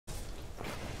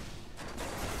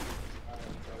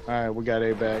Alright, we got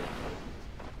A back.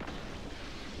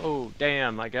 Oh,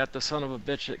 damn, I got the son of a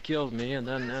bitch that killed me and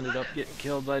then ended up getting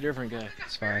killed by a different guy.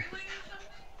 It's fine.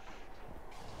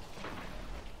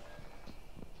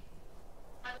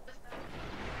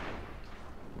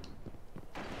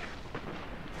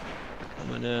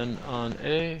 Coming in on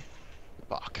A.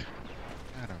 Fuck.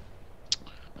 Got him.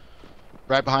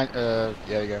 Right behind, yeah,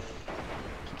 you go.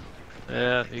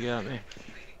 Yeah, you got me.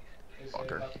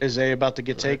 Fucker. Is A about to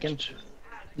get taken?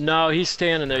 No, he's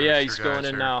standing there. Yeah, Sure he's guys going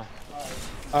in here. now.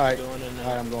 Alright. Going in now.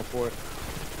 Alright, I'm going for it.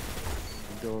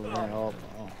 Go over there and help.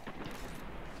 Oh.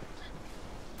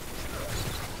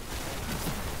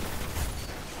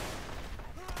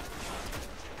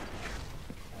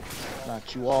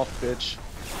 Knock you off, bitch.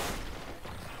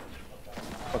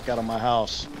 Fuck out of my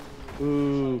house.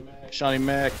 Ooh, Shawnee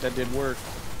Mac, that did work.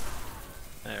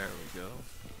 There we go.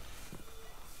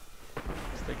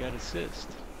 They got assist.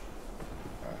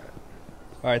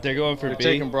 Alright, they're going for They're B.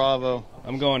 taking Bravo.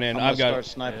 I'm going in. I'm I've gonna got.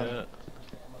 start sniping. Yeah.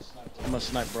 I'm gonna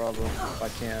snipe Bravo if I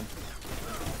can.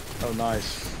 Oh,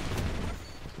 nice.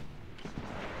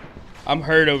 I'm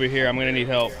hurt over here. I'm gonna need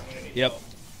help. Yep,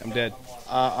 I'm dead.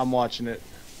 I'm watching it.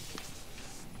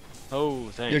 Oh,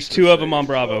 thanks. There's two of them on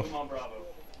Bravo.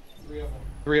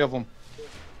 Three of them.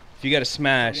 If you got a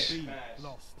smash,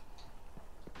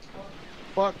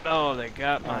 Fuck. Oh, they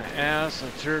got my ass. I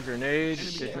threw a grenade.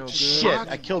 It did no good. Shit,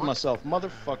 I killed myself,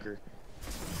 motherfucker.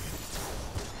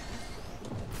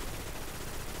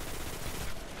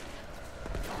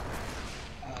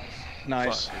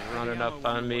 Nice. Fuck, he's running up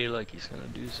on me like he's gonna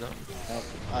do something. Yep,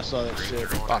 I saw that shit.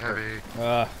 Going Fucker.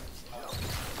 heavy.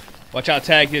 watch out,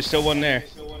 tag. There's still one there.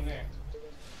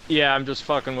 Yeah, I'm just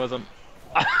fucking with him.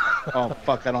 Oh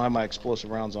fuck, I don't have my explosive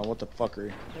rounds on. What the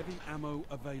fuckery? Heavy ammo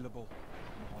available.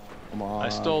 Come on. I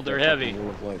stole their that heavy. fucking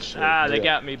look like shit. Ah, they Yeah.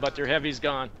 got me, but their heavy's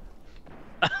gone.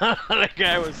 The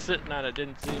guy was sitting on it,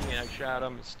 didn't see me. I shot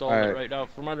him, stole it Alright. right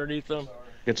out from underneath him.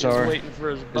 Guitar. He's waiting for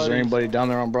his Is buddies. there anybody down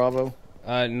there on Bravo?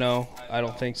 No, I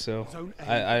don't think so.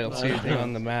 I don't see anything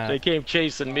on the They map. came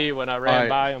chasing me when I ran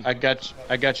by him. I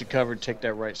got you covered. Take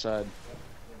that right side.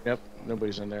 Yep,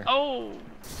 nobody's in there. Oh!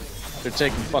 They're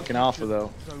taking fucking Alpha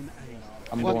though. Zone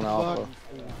I'm What going the Alpha.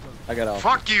 I got Alpha.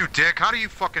 Fuck you, dick. How do you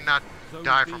fucking not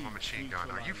die from a machine gun?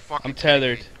 Are you fucking I'm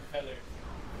tethered. kidding me?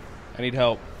 I need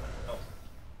help.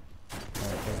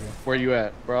 Where you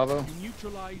at? Bravo? A.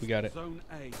 Neutralize We got it. Zone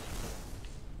A.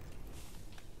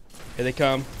 Here they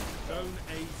come. Zone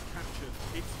A's captured.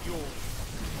 It's yours.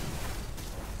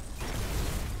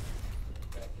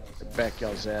 Back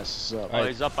y'all's asses up. Oh,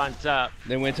 he's up on top.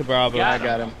 They went to Bravo. Got I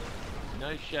got him.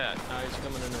 Nice shot. Now he's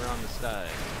coming in around the side.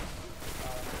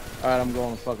 Alright, I'm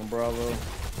going to fucking Bravo.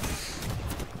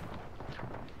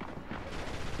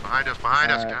 Behind us,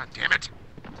 behind us. Alright. God damn it.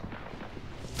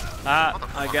 Ah,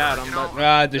 I got him,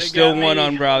 but There's They still got one me.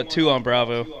 on Bravo. Two on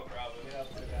Bravo.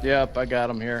 Yep, I got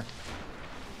him here.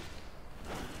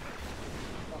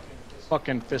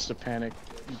 Fucking fist of panic,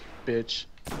 you bitch.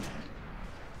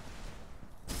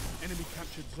 Enemy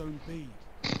captured Zone B.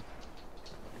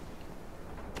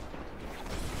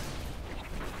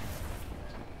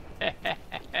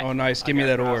 Oh, nice. Give me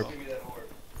that orb.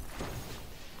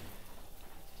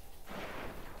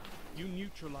 You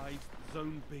neutralized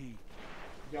Zone B.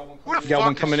 Who the You got fuck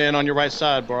one is coming in on your right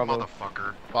side, Bravo.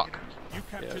 Motherfucker. Fuck. You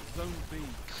captured Zone B.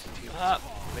 up.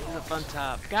 He's up on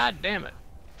top. God damn it.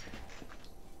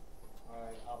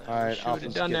 Alright, Should Alpha's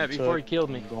have done that getting before he took. killed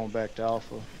me. I'm going back to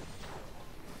Alpha.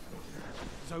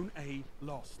 Zone A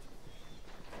lost.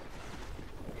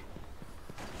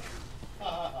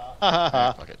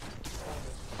 Fuck it.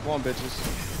 Come on,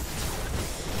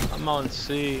 bitches. I'm on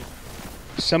C.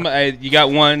 Somebody, you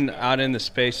got one out in the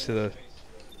space to the.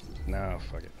 No,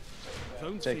 fuck it.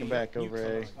 Zone Take C him back over A.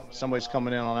 neutralized. Somebody's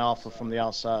coming in on Alpha from the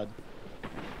outside.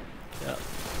 Yeah.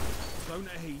 Zone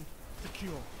A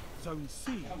secure. Zone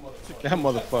C secure. That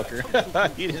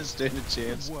motherfucker. He didn't stand a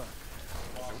chance. Good work.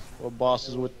 Well, boss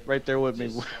is with, right there with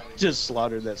me. Just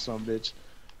slaughtered that son of a bitch.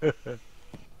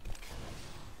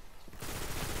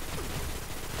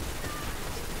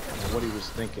 What he was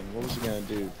thinking. What was he gonna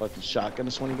do? Fucking shotgun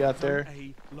us when he got there?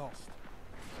 Zone A lost.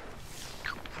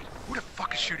 Who the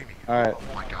fuck is shooting me? Alright.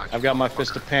 Oh my god. I've got my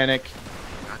fist of panic.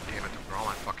 God damn it. They're all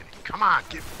on fucking. Come on,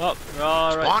 get. Oh, they're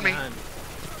all right Spawn me. behind.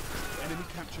 Enemy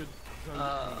captured Zone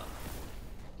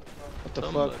What the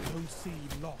Somebody. fuck? A. Zone C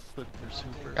lost. Put their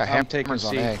super. I'm taking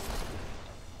C.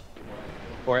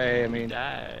 Or A, I mean.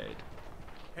 Died.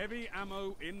 Heavy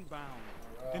ammo inbound.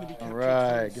 Enemy captured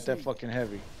Alright, Zone get that C. fucking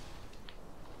heavy.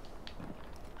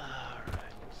 Alright.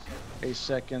 8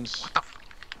 seconds. God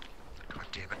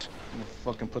damn it. I'm gonna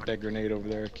fucking put that grenade over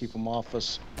there. Keep them off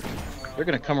us. They're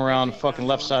gonna come around the fucking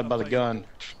left side by the gun.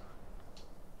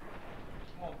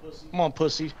 Come on,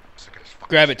 pussy. Sick of this fucking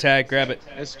Grab it, shit. Tag. Grab it.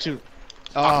 It's too.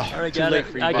 Oh, I already Too got late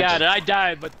it. for you, I Bucks. got it. I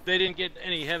died, but they didn't get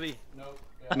any heavy.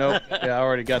 Nope. Yeah, I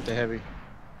already got the heavy.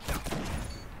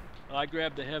 I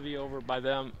grabbed the heavy over by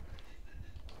them.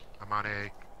 I'm on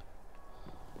A.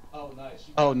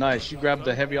 Oh, nice. You grabbed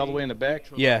the heavy all the way in the back.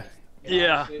 Yeah.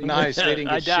 Yeah. Nice. They didn't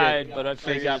get I shit. died, but I They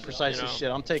figured, got precise you know, as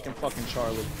shit. I'm taking fucking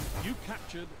Charlie. You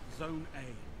captured Zone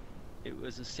A. It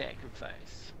was a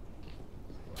sacrifice.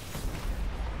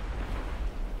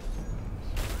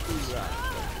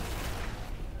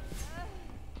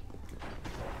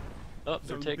 Oh,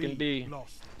 they're Zone taking B.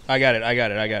 Lost. I got it. I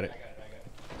got it. I got it.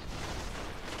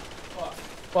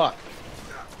 Fuck.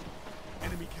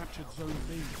 Enemy captured Zone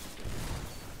B.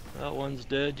 That one's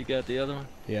dead. You got the other one?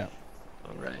 Yeah.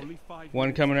 All right. Only 5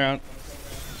 One coming around.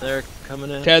 They're coming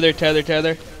in. Tether. Tether.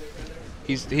 Tether.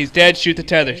 He's dead. Shoot the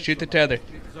tether. Shoot the tether.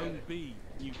 Zone B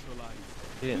neutralized.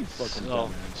 Yeah. Fucking So,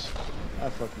 dumbass. I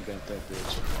fucking got that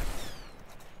bitch.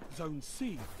 Zone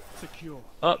C secure.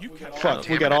 Oh, You captured Fuck,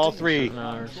 damn we got it. all three.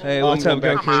 Hey, I'm what's going up,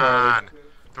 back Goku? to Come Charlie. on.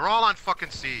 They're all on fucking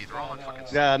C. They're all on fucking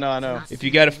C. Yeah, I know. If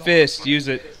you got a fist, use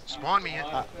it. Spawn me in.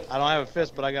 I don't have a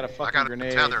fist, but I got a I fucking got a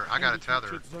grenade. tether. I got a Enemy tether.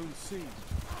 captured Zone C.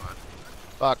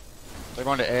 Fuck. They're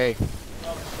going to A.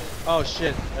 Oh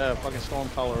shit, fucking storm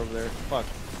collar over there. Fuck.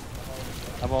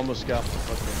 I've almost got my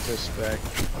fucking fist back.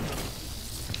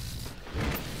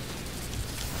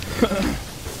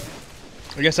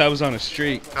 I guess I was on a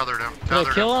streak. Tethered him. did I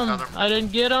Tethered kill him. him? Tethered him. I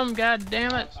didn't get him. God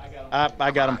damn it.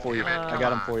 I got him for you. Damn it, I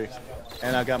got him come for you.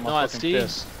 And I got my No, it's fucking D.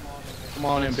 fist. Come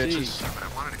on in, It's D. bitches. But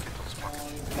I wanted to get those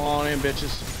fucking. Come on in,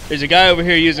 bitches. There's a guy over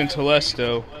here using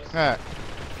Telesto. Ah,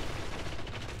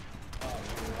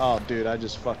 Oh, dude, I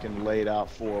just fucking laid out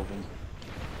 4 of them.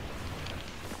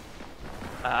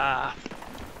 Ah.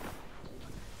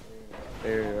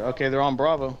 There. Okay, they're on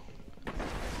Bravo.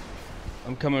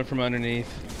 I'm coming from underneath.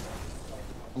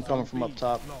 I'm coming from up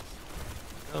top. Lost.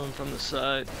 Coming from the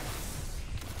side.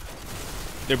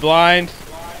 They're blind.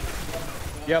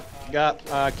 Yep,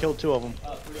 killed 2 of them.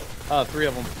 3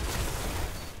 of them.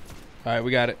 All right,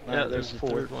 we got it. Yeah, Alright, there's the 4.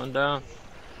 third one down.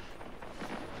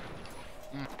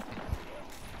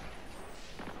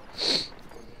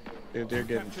 Dude, they're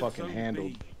getting Captured fucking Zone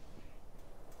handled.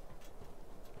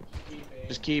 B.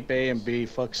 Just keep A and B.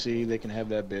 Fuck C. They can have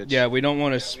that bitch. Yeah, we don't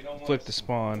want to flip the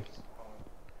spawn.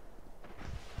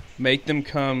 Make them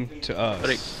come to us. But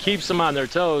it keeps them on their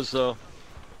toes, though.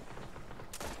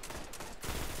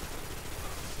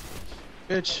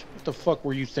 Bitch, what the fuck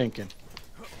were you thinking?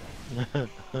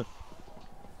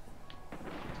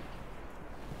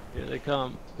 Here they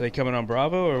come. Are they coming on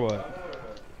Bravo or what?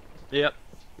 Yep.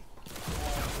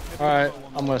 Alright,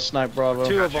 I'm gonna snipe Bravo.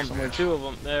 Two of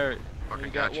them. There. Fucking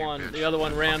You got got you, one. bitch. The other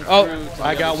one ran Oh, through. to the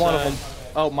I got other one of side. them.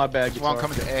 Oh, my bad. There's one Guitar.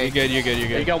 coming to A. You're good. You're good. You're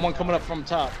Yeah, you good. got one coming up from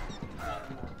top.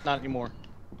 Not anymore.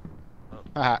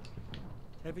 Haha.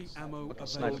 Heavy ammo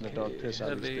Sniping the available. dog piss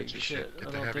out of these Heavy bitches. shit. Get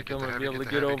I the don't heavy, think get I'm the gonna be heavy, able to get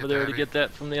the get heavy, over get there the to heavy. get that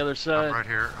from the other I'm side. right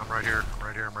here. I'm right here. I'm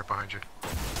right here. I'm right behind you.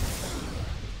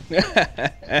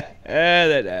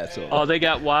 That asshole. Oh, they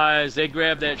got wise. They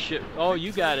grabbed that shit. Oh,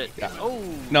 you got it. Oh.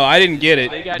 No, I didn't get it.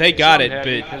 They got it, but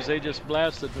because they just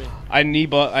blasted me. I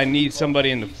need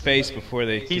somebody in the face before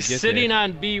they. He's get sitting there.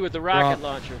 on B with the rocket Wrong.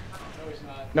 launcher.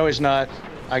 No, he's not.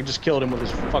 I just killed him with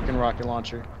his fucking rocket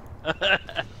launcher. Fucking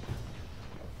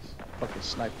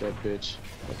snipe that bitch.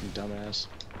 Fucking dumbass.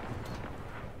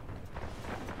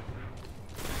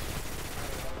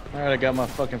 Alright, I got my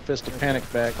fucking fist of panic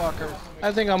back.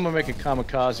 I think I'm gonna make a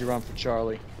kamikaze run for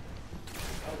Charlie.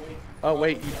 Oh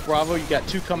wait, Bravo, you got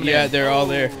 2 coming in. Yeah, they're all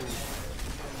there.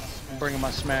 I'm bringing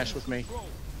my smash with me.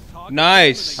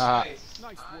 Nice. Nice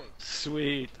work.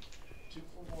 Sweet.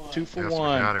 2 for Yes, we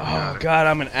 1. got it. We Oh got it. God,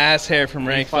 I'm an ass hair from He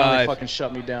rank finally 5. fucking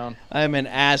shut me down. I'm an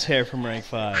ass hair from rank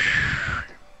 5.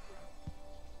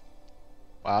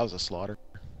 Wow, that was a slaughter.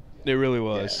 It really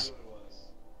was.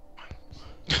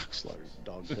 Slaughtered the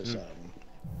dog piss out of him.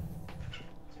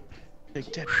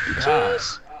 Take that.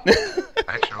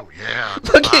 Actually, oh, yeah.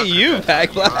 Look at Positive. you,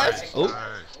 Pack Blast. Nice, Oh, nice.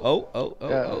 oh, oh, oh,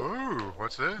 Yeah. oh. Ooh,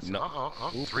 what's this? No.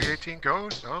 Oh, 318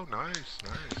 goes. Oh, nice,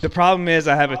 nice. The problem is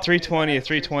I have a 320, a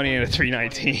 320, and a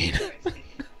 319.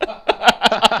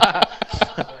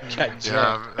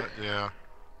 Yeah.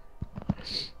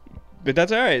 But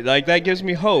that's all right. Like that gives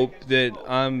me hope that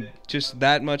I'm just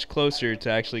that much closer to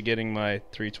actually getting my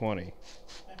 320.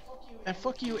 And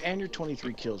fuck you and your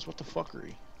 23 kills. What the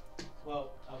fuckery?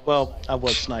 Well, I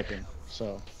was sniping,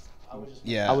 so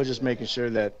Yeah. I was just making sure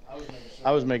that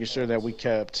we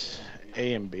kept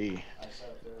A and B.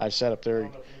 I sat up there.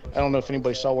 I don't know if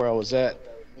anybody saw where I was at,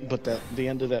 but the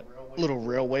end of that little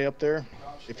railway up there.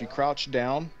 If you crouch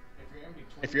down,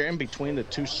 if you're in between the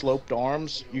two sloped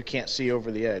arms, you can't see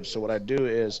over the edge. So what I do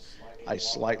is I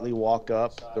slightly walk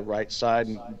up the right side,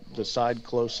 and the side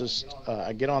closest.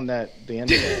 I get on the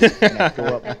end of that, and I go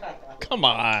up. Come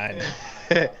on.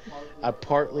 I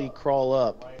partly crawl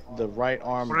up the right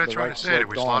arm, What did I the try right to say? Did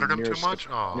sloped we arm slaughtered him too nearest much?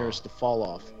 the, Oh. nearest the fall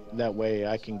off. That way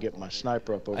I can get my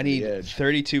sniper up over I need the edge.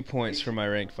 32 points for my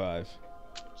rank 5.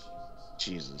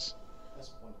 Jesus.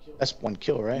 That's one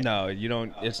kill, right? No, you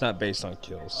don't. It's not based on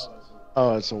kills.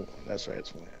 Oh, that's right.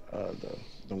 It's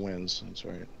the wins. That's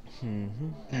right. Mm-hmm.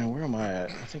 Now, where am I at?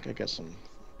 I think I got some.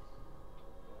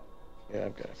 Yeah,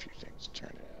 I've got a few things to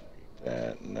turn in.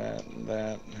 That and that and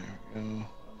that. There we go.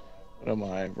 What am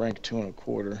I? Rank 2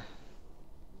 1/4.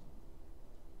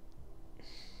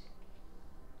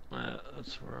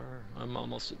 That's where I'm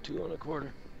almost at 2 1/4.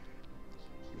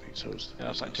 These hosts. Yeah,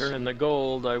 if I turn in the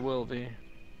gold, I will be.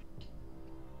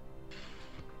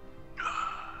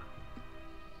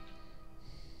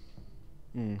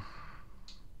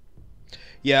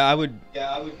 Yeah, I would.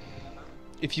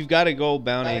 If you've got a gold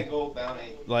bounty,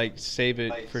 like save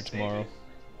it for tomorrow.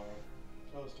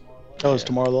 Oh, is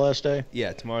tomorrow the last day?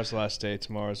 Yeah, tomorrow's the last day.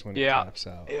 Tomorrow's when it Yeah. caps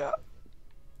out. Yeah.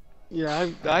 Yeah,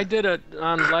 I did it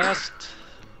on last.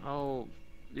 Oh,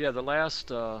 yeah, the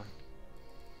last Iron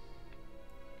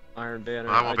Banner.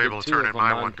 I won't be did able to 2 turn of in them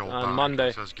my on, one gold on bounty. Monday,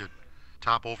 It says get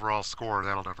top overall score.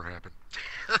 That'll never happen.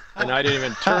 and I didn't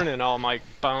even turn in all my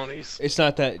bounties. It's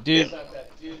not that, dude.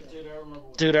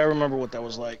 Dude, I remember what that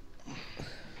was like.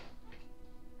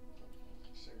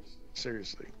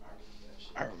 Seriously.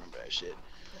 I remember that shit.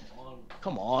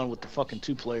 Come on with the fucking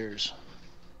 2 players.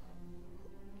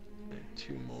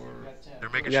 2 more. They're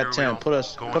making We sure got we 10. don't Put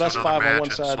us go into another 5 on match one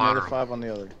and side, and the slaughter other 'em. 5 on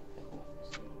the other.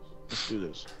 Let's do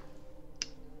this.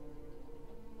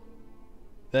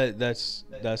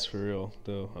 That's for real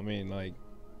though. I mean, like,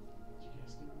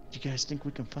 Do you guys think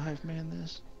we can 5-man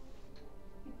this?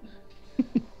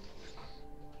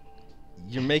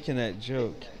 you're making that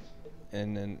joke,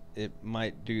 and then it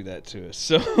might do that to us.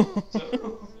 So,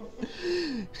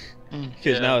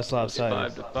 because now it's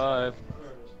lopsided. 5 to 5.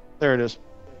 There it is.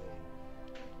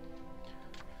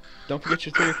 Don't forget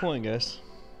your 3 coin, guys.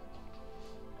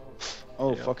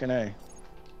 Oh, Yeah. fucking A.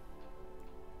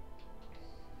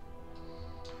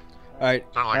 All right.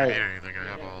 It's not like I Alright. need anything. I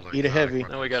have all the Eat a heavy.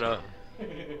 Now we gotta.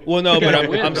 Well, no, we but gotta I'm,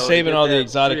 win, I'm though, to saving get all the that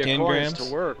exotic 3 of coins engrams.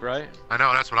 to work, right? I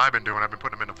know, that's what I've been doing. I've been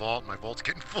putting them in the vault, and my vault's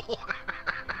getting full.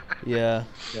 Yeah.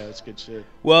 Yeah, that's good shit.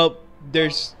 Well,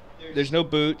 there's no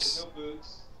boots.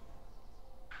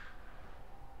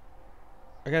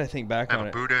 I gotta think back I have on a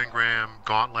it. boot engram,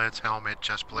 gauntlets, helmet,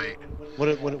 chest plate, What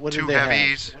did 2 they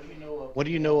heavies. have? What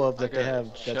do you know of that I they got have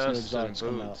that's new chests and exotics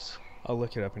come out? boots. I'll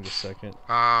look it up in just a second.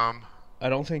 I I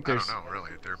don't think don't there's. know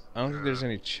really. I don't think there's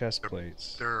any chest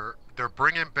plates. They're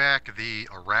bringing back the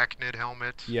arachnid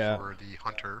helmet Yeah. for the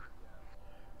hunter.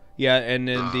 Yeah, and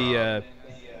then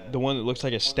the one that looks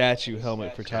like a statue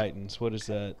helmet for Titans. What is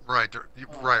that? Right,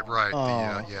 right.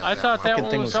 Oh. Yeah, I thought that Fucking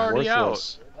one thing was was already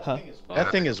worthless. Huh?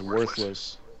 That thing is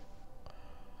worthless.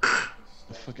 worthless.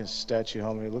 The fucking statue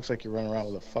helmet. It looks like you're running around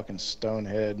with a fucking stone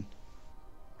head.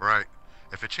 Right.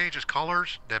 If it changes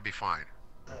colors, that'd be fine.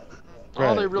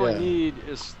 All they Right, really yeah. need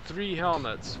is 3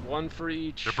 helmets, 1 for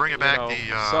each. They're bringing you back know, the,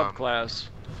 subclass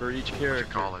for each What you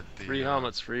character. call it? 3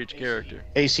 helmets for each character.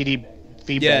 ACD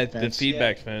feedback Yeah, fence. the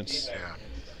feedback fence. Yeah.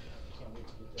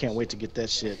 Can't wait to get that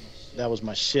shit. That was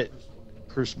my shit.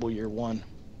 Crucible year 1.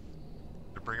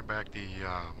 They're bringing back the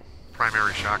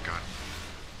primary shotgun.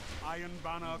 Iron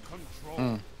Banner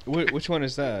control. Which one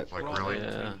is that? Like really.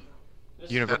 Yeah.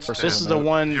 Universal. This is the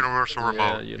one. Universal Yeah,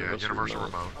 remote. universal Universal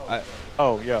remote. remote.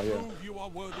 Oh yeah, yeah. Prove you are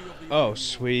worthy of the Oh,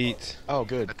 sweet. Oh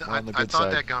good. I On the I good thought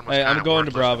side. that gun was Hey, I'm kinda going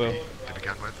to worthless Bravo. me to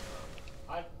begin with.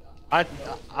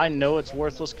 I know it's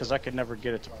worthless because I could never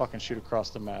get it to fucking shoot across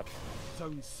the map.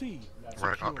 Zone C.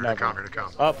 Right, secure. up here they come, here they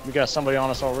come. Oh, we got somebody on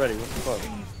us already. What the fuck?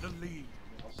 The lead.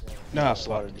 Nah,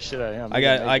 Slaughtered the shit out of him.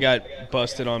 I got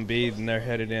busted on B and they're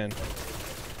headed in.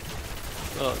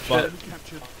 Oh But- shit!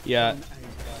 Captured. Yeah. Zone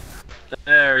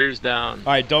There, he's down.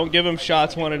 All right, don't give them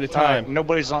shots one at a All right, time.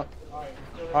 nobody's on. All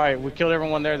right, we killed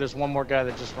everyone there. There's one more guy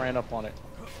that just ran up on it.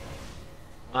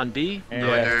 On B? And,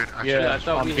 Really, dude? I yeah, should've I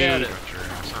thought on we B. had it.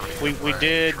 We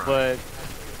did, but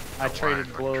I Don't traded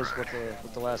worry, blows don't with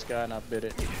try. the last guy and I bit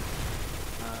it.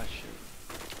 Ah shoot!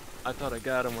 I thought I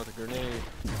got him with a grenade.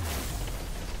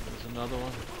 There's another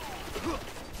one.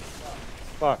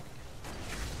 Fuck.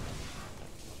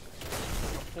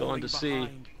 Going to C.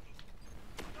 behind.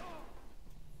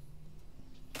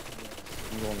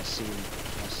 I'm going to see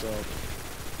myself.